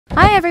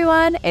Hi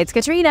everyone, it's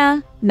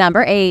Katrina.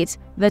 Number 8.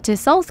 The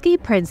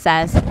Tusolsky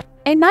Princess.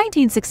 In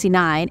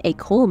 1969, a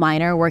coal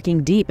miner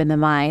working deep in the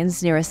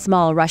mines near a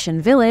small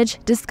Russian village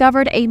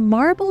discovered a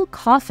marble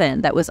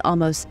coffin that was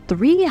almost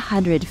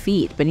 300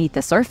 feet beneath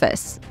the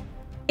surface.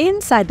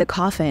 Inside the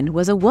coffin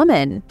was a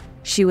woman.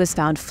 She was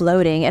found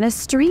floating in a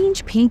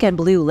strange pink and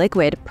blue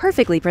liquid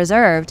perfectly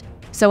preserved.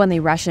 So when the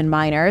Russian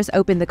miners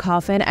opened the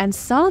coffin and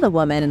saw the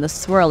woman in the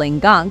swirling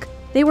gunk,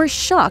 they were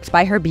shocked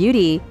by her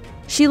beauty.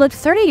 She looked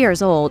 30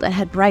 years old and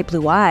had bright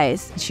blue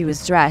eyes. She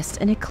was dressed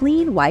in a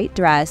clean white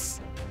dress.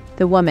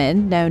 The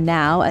woman, known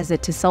now as the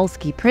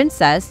Tusolsky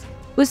Princess,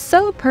 was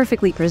so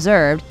perfectly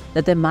preserved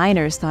that the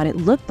miners thought it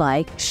looked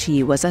like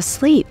she was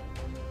asleep.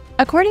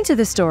 According to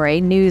the story,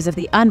 news of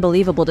the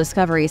unbelievable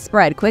discovery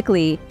spread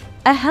quickly.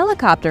 A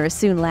helicopter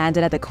soon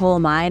landed at the coal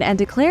mine and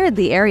declared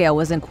the area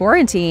was in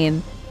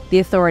quarantine. The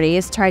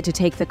authorities tried to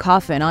take the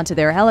coffin onto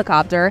their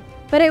helicopter,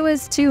 but it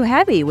was too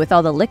heavy with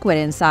all the liquid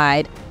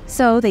inside,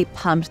 so they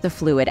pumped the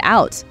fluid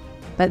out.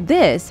 But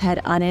this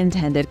had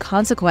unintended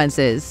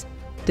consequences.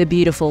 The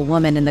beautiful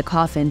woman in the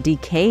coffin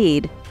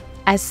decayed.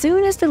 As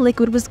soon as the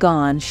liquid was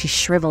gone, she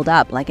shriveled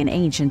up like an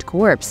ancient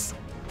corpse.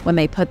 When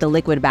they put the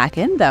liquid back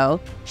in, though,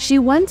 she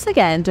once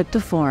again took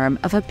the form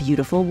of a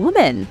beautiful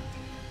woman.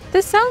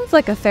 This sounds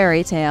like a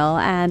fairy tale,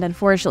 and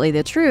unfortunately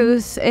the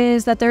truth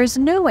is that there's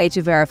no way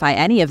to verify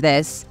any of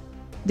this.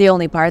 The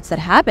only parts that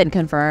have been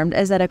confirmed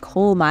is that a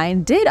coal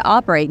mine did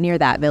operate near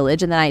that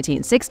village in the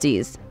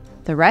 1960s.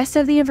 The rest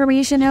of the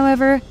information,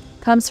 however,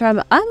 comes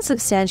from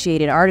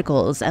unsubstantiated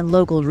articles and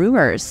local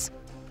rumors.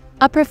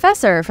 A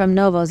professor from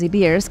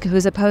Novosibirsk who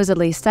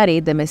supposedly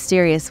studied the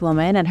mysterious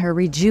woman and her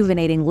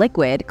rejuvenating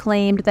liquid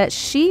claimed that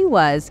she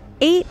was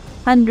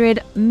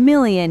 800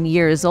 million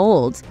years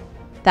old.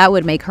 That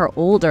would make her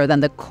older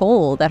than the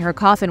coal that her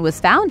coffin was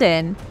found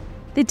in.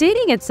 The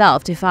dating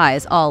itself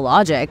defies all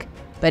logic,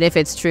 but if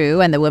it's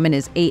true and the woman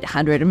is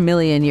 800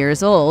 million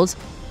years old,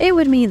 it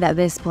would mean that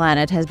this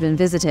planet has been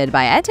visited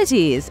by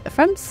entities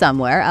from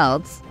somewhere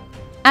else.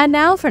 And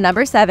now for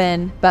number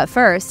 7. But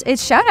first,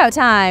 it's shoutout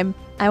time!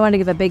 I want to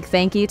give a big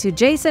thank you to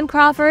Jason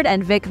Crawford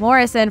and Vic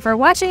Morrison for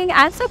watching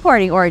and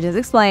supporting Origins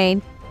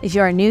Explained. If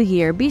you are new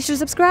here, be sure to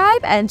subscribe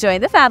and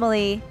join the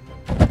family.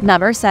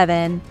 Number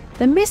 7.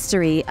 The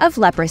Mystery of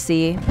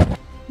Leprosy.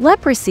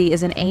 Leprosy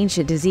is an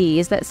ancient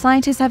disease that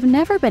scientists have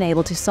never been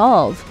able to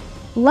solve.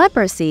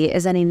 Leprosy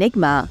is an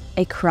enigma,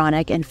 a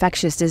chronic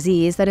infectious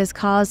disease that is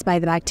caused by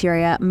the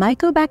bacteria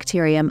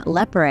Mycobacterium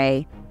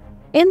leprae.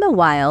 In the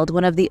wild,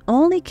 one of the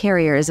only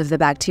carriers of the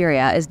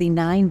bacteria is the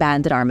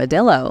 9-banded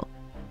armadillo.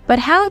 But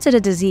how did a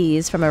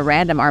disease from a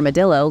random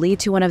armadillo lead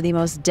to one of the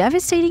most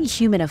devastating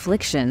human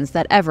afflictions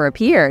that ever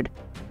appeared?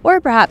 Or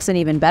perhaps an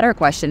even better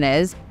question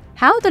is,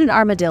 how did an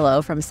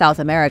armadillo from South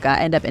America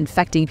end up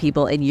infecting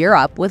people in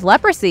Europe with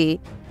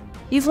leprosy?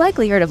 You've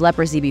likely heard of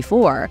leprosy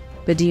before,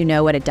 but do you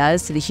know what it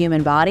does to the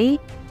human body?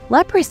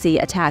 Leprosy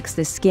attacks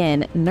the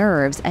skin,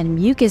 nerves, and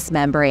mucous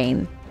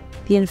membrane.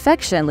 The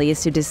infection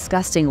leads to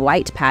disgusting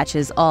white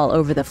patches all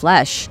over the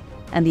flesh,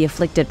 and the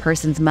afflicted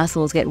person's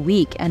muscles get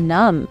weak and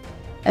numb.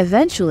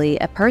 Eventually,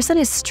 a person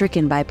is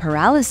stricken by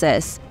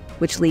paralysis,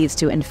 which leads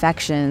to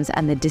infections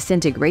and the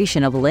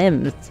disintegration of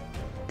limbs.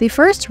 The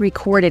first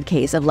recorded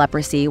case of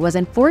leprosy was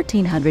in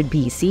 1400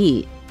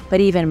 BC, but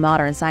even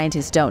modern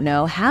scientists don't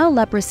know how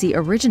leprosy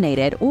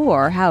originated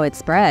or how it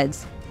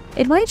spreads.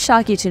 It might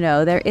shock you to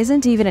know there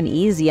isn't even an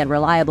easy and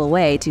reliable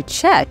way to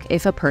check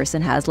if a person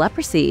has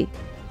leprosy.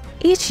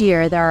 Each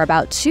year, there are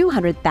about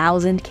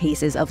 200,000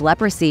 cases of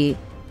leprosy.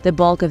 The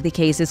bulk of the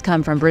cases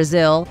come from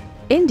Brazil,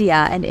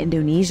 India, and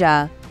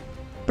Indonesia.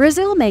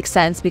 Brazil makes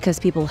sense because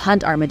people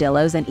hunt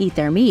armadillos and eat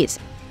their meat,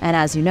 and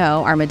as you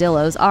know,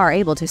 armadillos are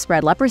able to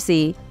spread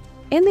leprosy.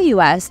 In the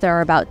US, there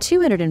are about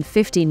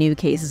 250 new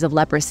cases of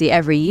leprosy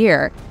every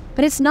year,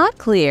 but it's not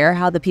clear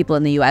how the people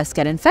in the US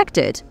get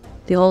infected.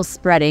 The whole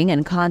spreading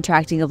and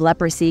contracting of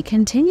leprosy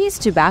continues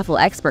to baffle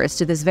experts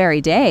to this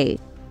very day.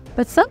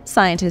 But some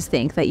scientists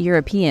think that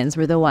Europeans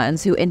were the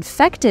ones who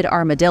infected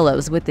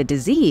armadillos with the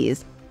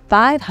disease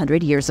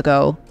 500 years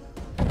ago.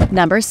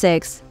 Number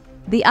 6.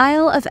 The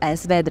Isle of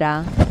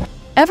Esvedra.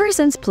 Ever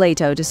since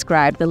Plato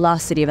described the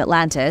lost city of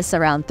Atlantis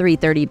around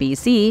 330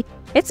 BC,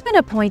 it's been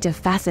a point of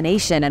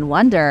fascination and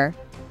wonder.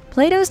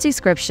 Plato's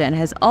description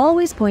has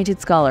always pointed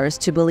scholars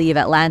to believe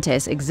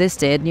Atlantis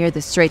existed near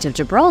the Strait of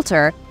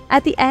Gibraltar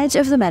at the edge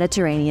of the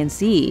Mediterranean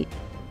Sea.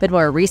 But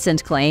more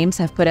recent claims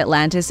have put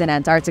Atlantis in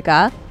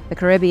Antarctica, the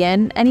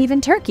Caribbean, and even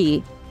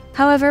Turkey.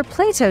 However,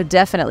 Plato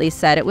definitely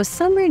said it was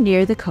somewhere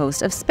near the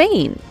coast of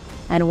Spain.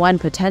 And one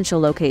potential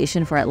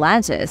location for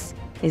Atlantis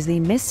is the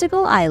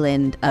mystical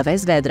island of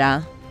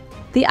Esvedra.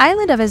 The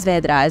island of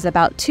Esvedra is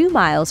about 2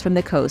 miles from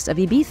the coast of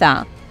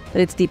Ibiza,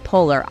 but it's the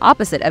polar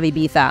opposite of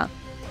Ibiza.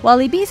 While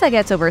Ibiza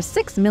gets over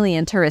 6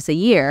 million tourists a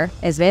year,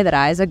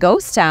 Esvedra is a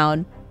ghost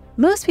town.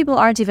 Most people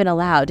aren't even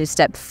allowed to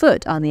step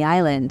foot on the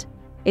island.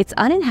 It's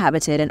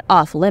uninhabited and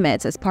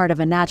off-limits as part of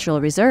a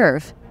natural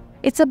reserve.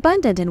 It's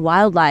abundant in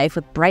wildlife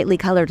with brightly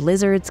colored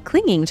lizards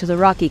clinging to the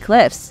rocky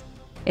cliffs.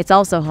 It's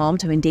also home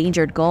to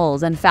endangered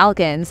gulls and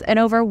falcons and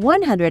over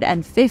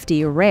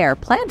 150 rare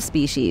plant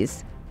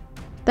species.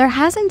 There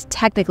hasn't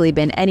technically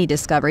been any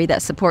discovery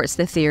that supports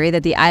the theory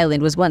that the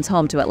island was once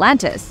home to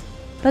Atlantis,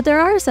 but there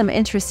are some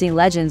interesting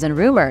legends and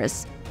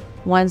rumors.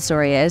 One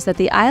story is that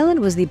the island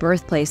was the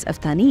birthplace of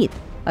Tanit,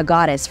 a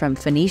goddess from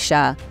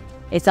Phoenicia.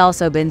 It's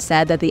also been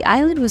said that the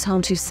island was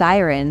home to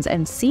sirens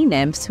and sea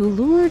nymphs who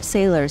lured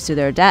sailors to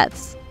their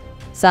deaths.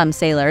 Some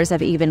sailors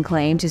have even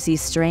claimed to see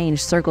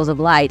strange circles of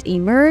light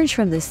emerge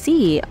from the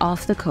sea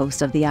off the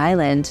coast of the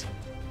island.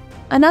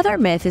 Another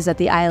myth is that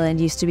the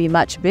island used to be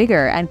much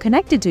bigger and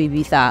connected to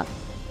Ibiza.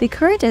 The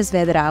current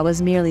Esvedra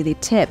was merely the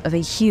tip of a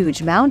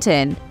huge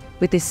mountain,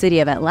 with the city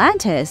of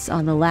Atlantis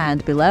on the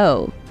land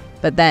below.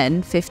 But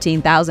then,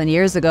 15,000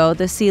 years ago,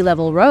 the sea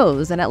level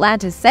rose and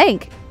Atlantis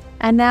sank,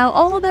 and now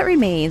all that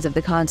remains of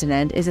the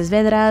continent is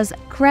Esvedra's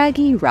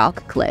craggy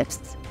rock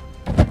cliffs.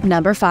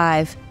 Number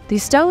 5. The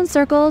Stone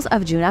Circles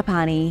of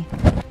Junapani.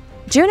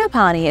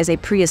 Junapani is a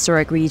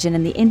prehistoric region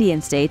in the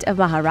Indian state of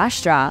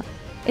Maharashtra.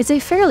 It's a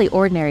fairly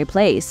ordinary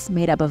place,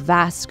 made up of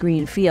vast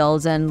green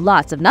fields and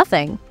lots of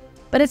nothing.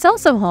 But it's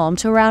also home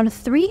to around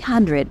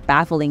 300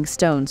 baffling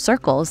stone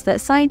circles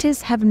that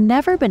scientists have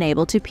never been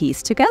able to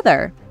piece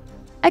together.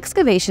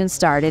 Excavations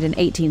started in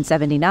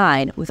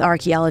 1879, with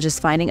archaeologists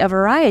finding a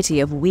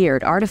variety of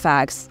weird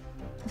artifacts.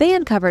 They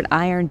uncovered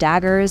iron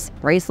daggers,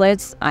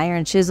 bracelets,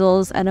 iron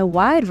chisels, and a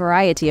wide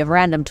variety of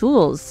random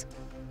tools.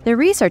 The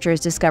researchers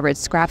discovered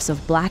scraps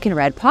of black and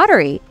red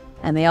pottery,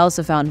 and they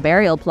also found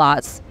burial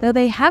plots, though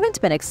they haven't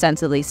been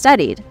extensively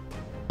studied.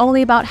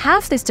 Only about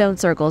half the stone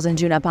circles in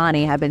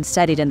Junapani have been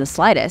studied in the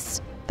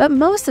slightest, but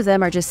most of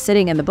them are just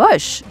sitting in the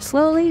bush,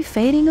 slowly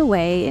fading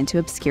away into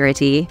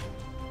obscurity.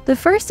 The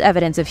first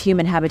evidence of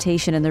human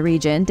habitation in the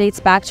region dates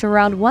back to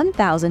around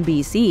 1000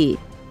 BC.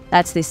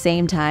 That's the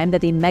same time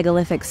that the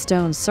megalithic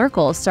stone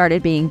circle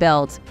started being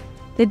built.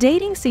 The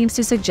dating seems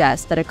to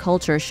suggest that a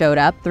culture showed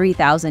up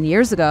 3,000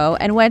 years ago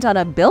and went on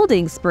a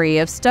building spree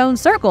of stone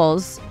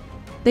circles.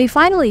 They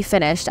finally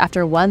finished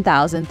after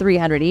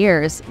 1,300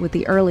 years, with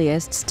the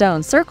earliest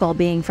stone circle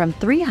being from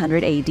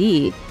 300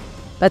 AD.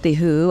 But the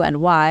who and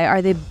why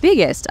are the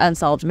biggest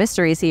unsolved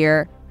mysteries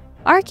here.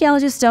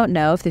 Archaeologists don't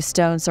know if the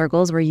stone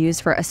circles were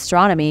used for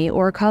astronomy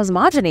or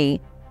cosmogony.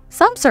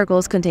 Some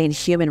circles contain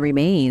human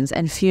remains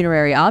and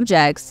funerary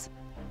objects.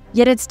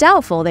 Yet it's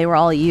doubtful they were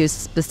all used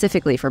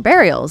specifically for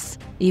burials.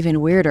 Even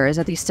weirder is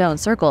that these stone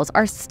circles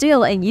are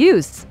still in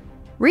use.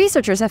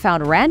 Researchers have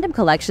found random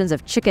collections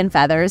of chicken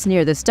feathers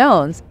near the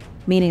stones,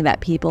 meaning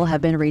that people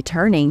have been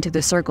returning to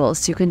the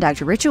circles to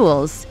conduct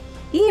rituals,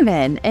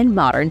 even in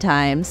modern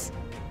times.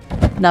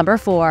 Number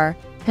 4.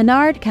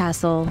 Penard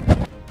Castle.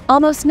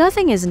 Almost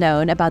nothing is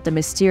known about the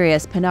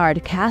mysterious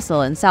Penard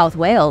Castle in South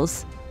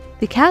Wales.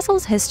 The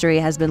castle's history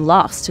has been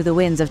lost to the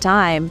winds of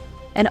time,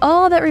 and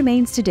all that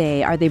remains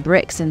today are the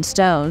bricks and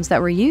stones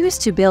that were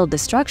used to build the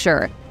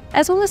structure,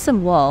 as well as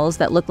some walls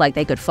that look like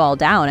they could fall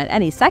down at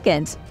any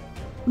second.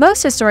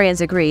 Most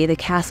historians agree the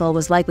castle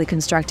was likely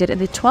constructed in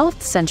the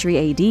 12th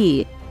century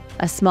AD.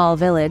 A small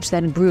village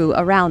then grew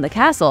around the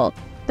castle,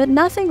 but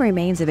nothing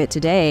remains of it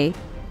today.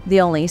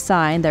 The only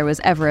sign there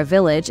was ever a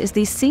village is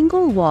the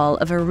single wall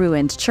of a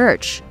ruined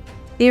church.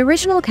 The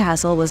original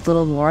castle was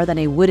little more than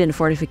a wooden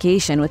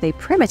fortification with a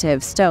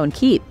primitive stone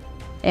keep.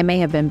 It may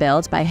have been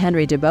built by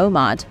Henry de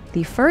Beaumont,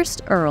 the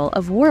first Earl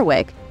of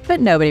Warwick, but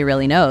nobody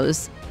really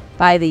knows.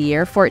 By the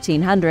year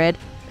 1400,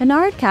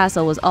 Penard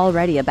Castle was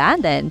already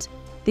abandoned.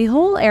 The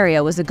whole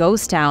area was a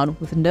ghost town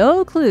with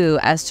no clue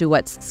as to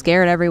what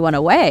scared everyone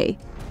away.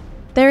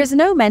 There is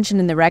no mention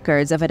in the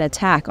records of an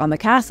attack on the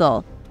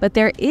castle, but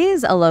there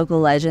is a local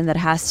legend that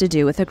has to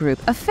do with a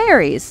group of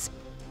fairies.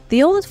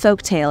 The old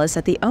folk tale is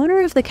that the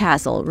owner of the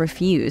castle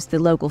refused the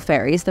local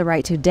fairies the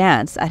right to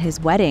dance at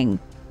his wedding.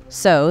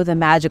 So the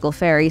magical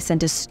fairy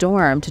sent a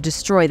storm to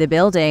destroy the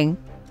building.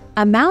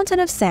 A mountain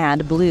of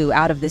sand blew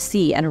out of the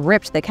sea and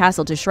ripped the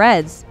castle to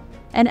shreds.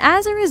 And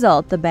as a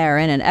result, the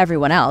Baron and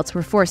everyone else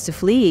were forced to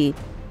flee.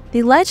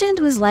 The legend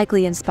was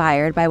likely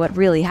inspired by what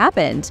really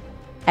happened.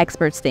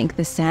 Experts think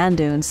the sand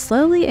dunes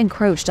slowly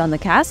encroached on the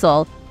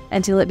castle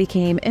until it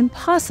became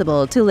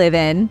impossible to live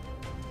in.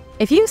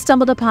 If you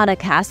stumbled upon a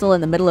castle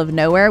in the middle of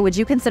nowhere, would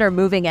you consider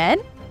moving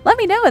in? Let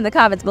me know in the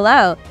comments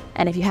below.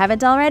 And if you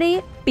haven't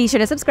already, be sure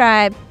to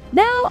subscribe.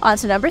 Now on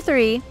to number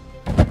 3.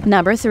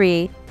 Number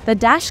 3. The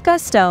Dashka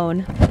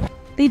Stone.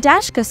 The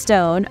Dashka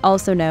Stone,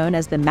 also known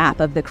as the Map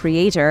of the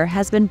Creator,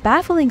 has been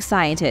baffling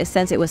scientists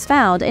since it was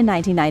found in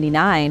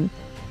 1999.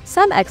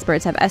 Some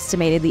experts have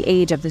estimated the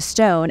age of the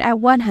stone at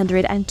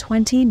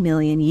 120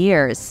 million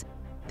years.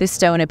 The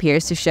stone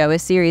appears to show a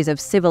series of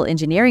civil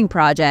engineering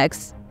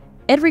projects.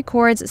 It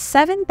records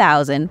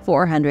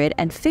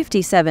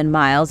 7,457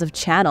 miles of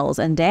channels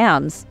and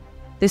dams.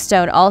 The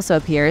stone also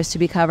appears to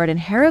be covered in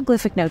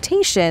hieroglyphic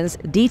notations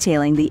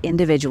detailing the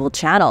individual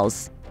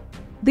channels.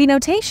 The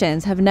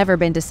notations have never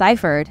been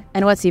deciphered,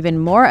 and what's even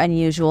more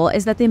unusual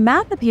is that the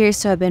map appears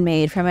to have been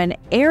made from an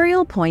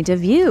aerial point of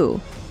view.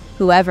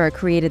 Whoever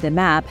created the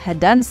map had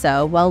done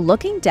so while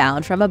looking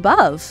down from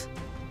above.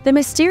 The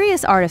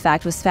mysterious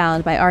artifact was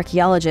found by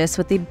archaeologists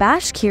with the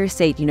Bashkir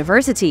State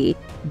University,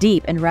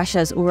 deep in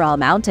Russia's Ural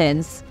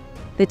Mountains.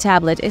 The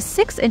tablet is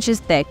 6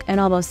 inches thick and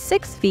almost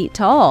 6 feet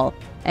tall,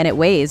 and it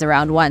weighs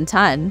around 1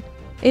 ton.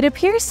 It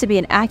appears to be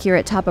an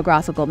accurate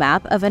topographical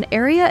map of an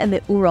area in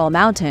the Ural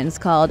Mountains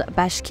called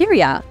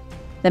Bashkiria.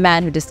 The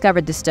man who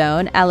discovered the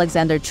stone,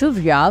 Alexander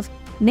Chuvryov,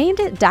 named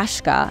it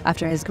Dashka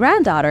after his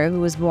granddaughter who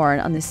was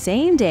born on the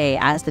same day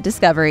as the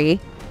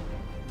discovery.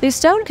 The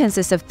stone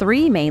consists of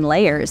 3 main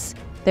layers.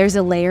 There's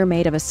a layer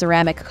made of a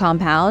ceramic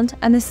compound,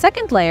 and the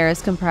second layer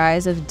is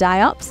comprised of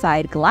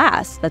diopside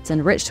glass that's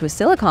enriched with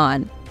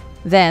silicon.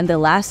 Then the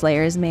last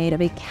layer is made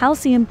of a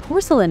calcium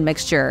porcelain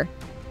mixture.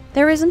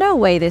 There is no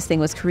way this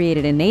thing was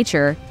created in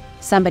nature.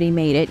 Somebody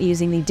made it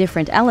using the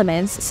different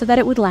elements so that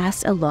it would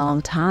last a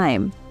long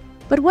time.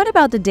 But what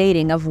about the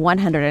dating of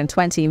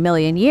 120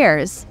 million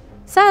years?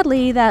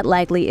 Sadly, that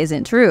likely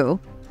isn't true.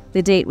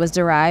 The date was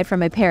derived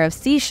from a pair of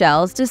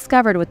seashells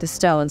discovered with the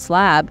stone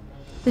slab.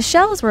 The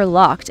shells were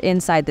locked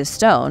inside the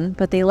stone,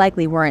 but they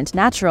likely weren't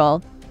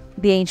natural.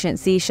 The ancient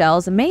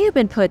seashells may have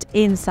been put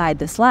inside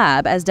the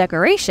slab as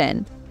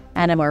decoration.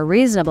 And a more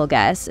reasonable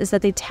guess is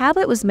that the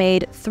tablet was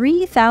made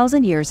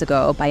 3,000 years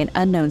ago by an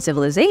unknown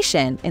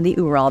civilization in the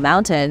Ural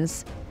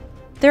Mountains.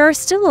 There are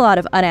still a lot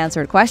of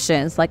unanswered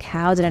questions, like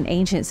how did an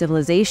ancient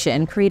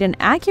civilization create an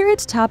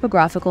accurate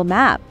topographical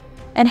map?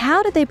 And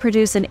how did they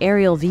produce an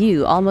aerial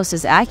view almost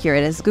as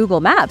accurate as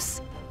Google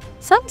Maps?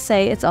 Some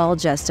say it's all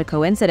just a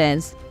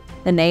coincidence.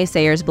 The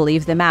naysayers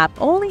believe the map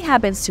only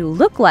happens to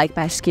look like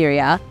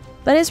Bashkiria,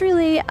 but is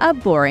really a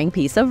boring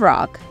piece of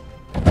rock.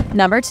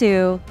 Number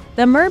 2.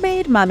 The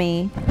Mermaid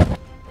Mummy.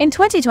 In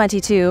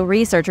 2022,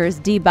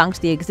 researchers debunked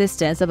the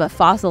existence of a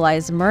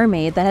fossilized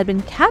mermaid that had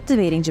been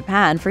captivating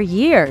Japan for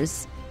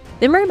years.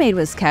 The mermaid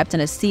was kept in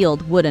a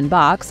sealed wooden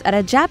box at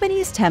a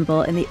Japanese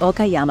temple in the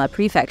Okayama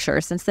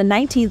prefecture since the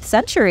 19th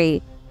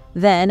century.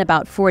 Then,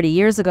 about 40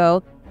 years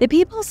ago, the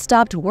people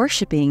stopped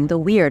worshipping the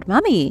weird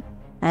mummy,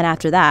 and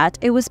after that,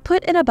 it was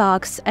put in a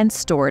box and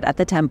stored at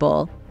the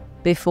temple.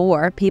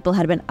 Before, people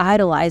had been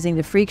idolizing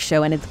the freak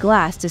show in its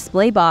glass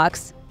display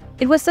box.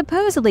 It was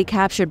supposedly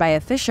captured by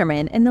a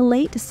fisherman in the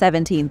late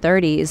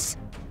 1730s.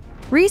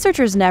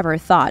 Researchers never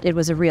thought it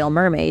was a real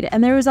mermaid,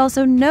 and there was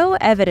also no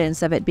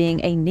evidence of it being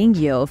a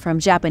ningyo from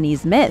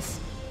Japanese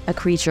myth, a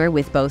creature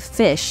with both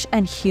fish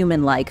and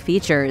human-like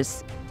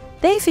features.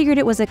 They figured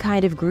it was a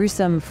kind of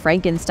gruesome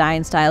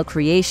Frankenstein-style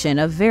creation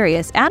of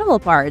various animal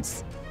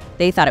parts.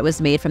 They thought it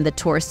was made from the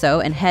torso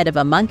and head of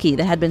a monkey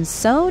that had been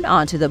sewn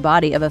onto the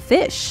body of a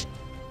fish.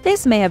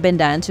 This may have been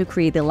done to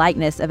create the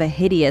likeness of a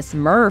hideous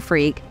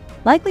mer-freak,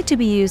 likely to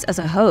be used as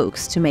a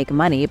hoax to make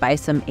money by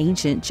some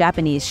ancient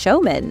Japanese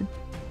showman.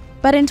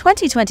 But in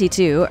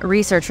 2022,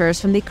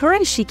 researchers from the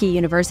Kurashiki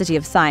University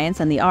of Science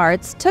and the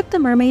Arts took the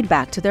mermaid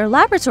back to their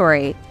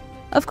laboratory.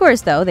 Of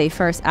course, though, they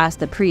first asked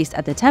the priest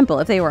at the temple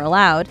if they were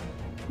allowed.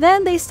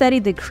 Then they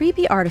studied the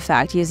creepy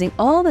artifact using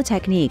all the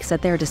techniques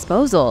at their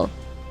disposal.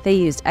 They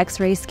used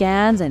X-ray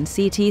scans and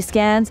CT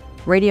scans,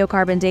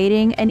 radiocarbon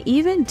dating, and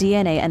even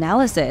DNA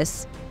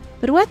analysis.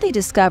 But what they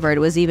discovered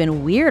was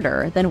even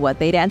weirder than what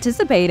they'd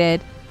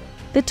anticipated.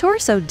 The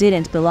torso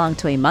didn't belong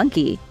to a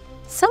monkey.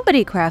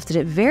 Somebody crafted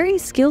it very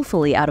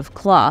skillfully out of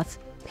cloth,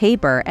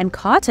 paper, and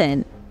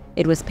cotton.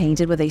 It was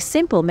painted with a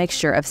simple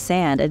mixture of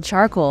sand and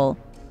charcoal.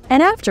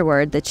 And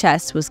afterward, the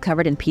chest was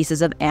covered in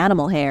pieces of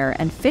animal hair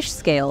and fish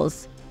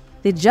scales.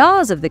 The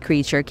jaws of the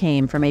creature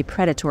came from a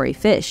predatory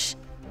fish,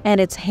 and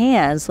its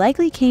hands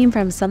likely came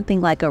from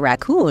something like a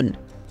raccoon.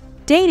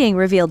 Dating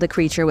revealed the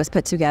creature was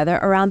put together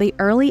around the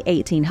early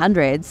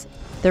 1800s.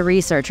 The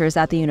researchers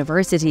at the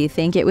university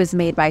think it was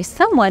made by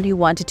someone who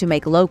wanted to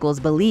make locals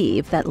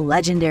believe that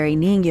legendary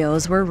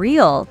ningyos were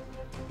real.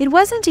 It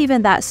wasn't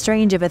even that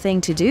strange of a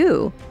thing to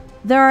do.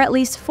 There are at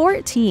least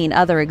 14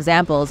 other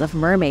examples of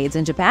mermaids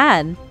in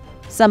Japan.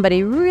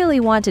 Somebody really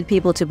wanted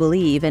people to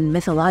believe in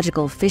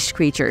mythological fish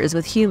creatures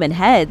with human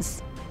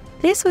heads.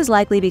 This was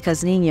likely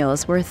because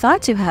ningyos were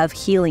thought to have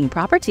healing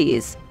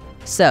properties.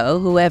 So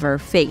whoever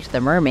faked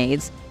the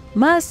mermaids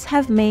must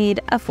have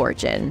made a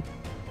fortune.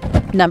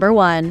 Number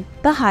 1.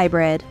 The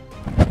Hybrid.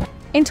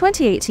 In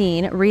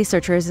 2018,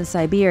 researchers in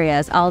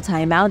Siberia's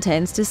Altai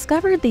Mountains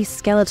discovered the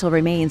skeletal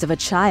remains of a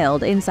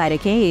child inside a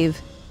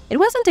cave. It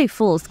wasn't a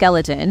full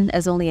skeleton,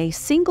 as only a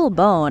single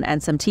bone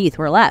and some teeth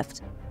were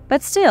left.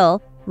 But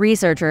still,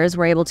 researchers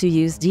were able to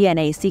use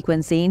DNA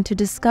sequencing to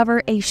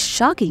discover a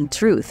shocking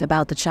truth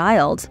about the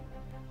child.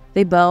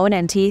 The bone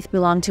and teeth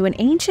belonged to an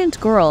ancient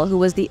girl who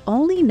was the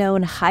only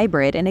known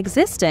hybrid in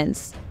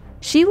existence.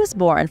 She was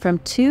born from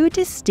 2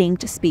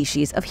 distinct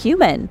species of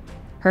human.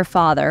 Her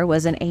father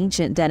was an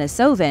ancient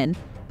Denisovan,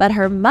 but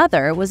her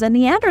mother was a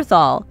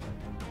Neanderthal.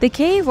 The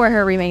cave where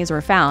her remains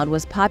were found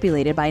was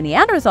populated by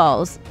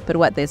Neanderthals, but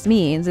what this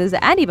means is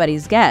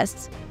anybody's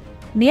guess.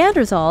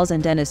 Neanderthals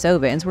and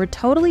Denisovans were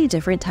totally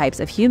different types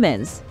of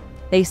humans.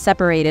 They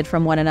separated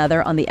from one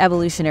another on the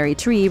evolutionary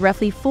tree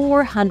roughly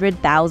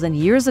 400,000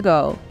 years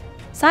ago.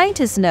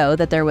 Scientists know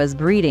that there was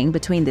breeding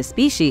between the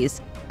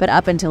species, but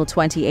up until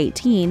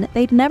 2018,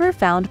 they'd never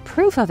found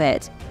proof of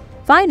it.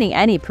 Finding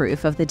any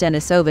proof of the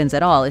Denisovans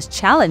at all is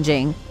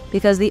challenging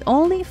because the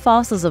only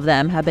fossils of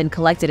them have been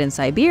collected in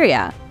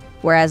Siberia,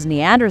 whereas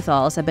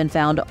Neanderthals have been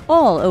found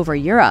all over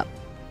Europe.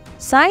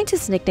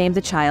 Scientists nicknamed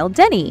the child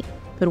Denny,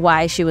 but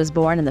why she was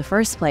born in the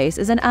first place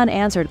is an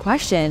unanswered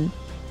question.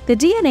 The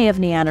DNA of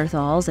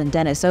Neanderthals and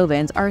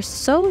Denisovans are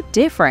so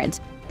different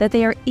that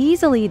they are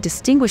easily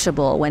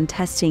distinguishable when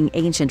testing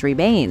ancient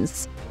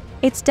remains.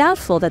 It's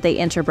doubtful that they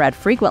interbred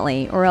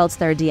frequently, or else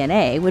their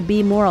DNA would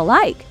be more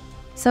alike.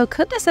 So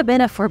could this have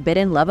been a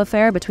forbidden love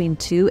affair between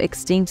two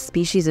extinct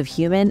species of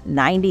human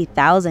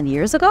 90,000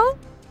 years ago?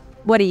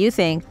 What do you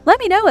think? Let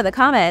me know in the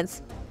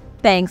comments.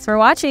 Thanks for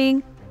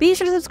watching! Be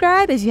sure to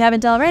subscribe if you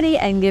haven't already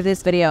and give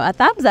this video a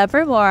thumbs up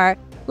for more.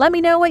 Let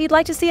me know what you'd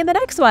like to see in the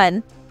next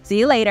one. See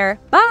you later.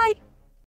 Bye!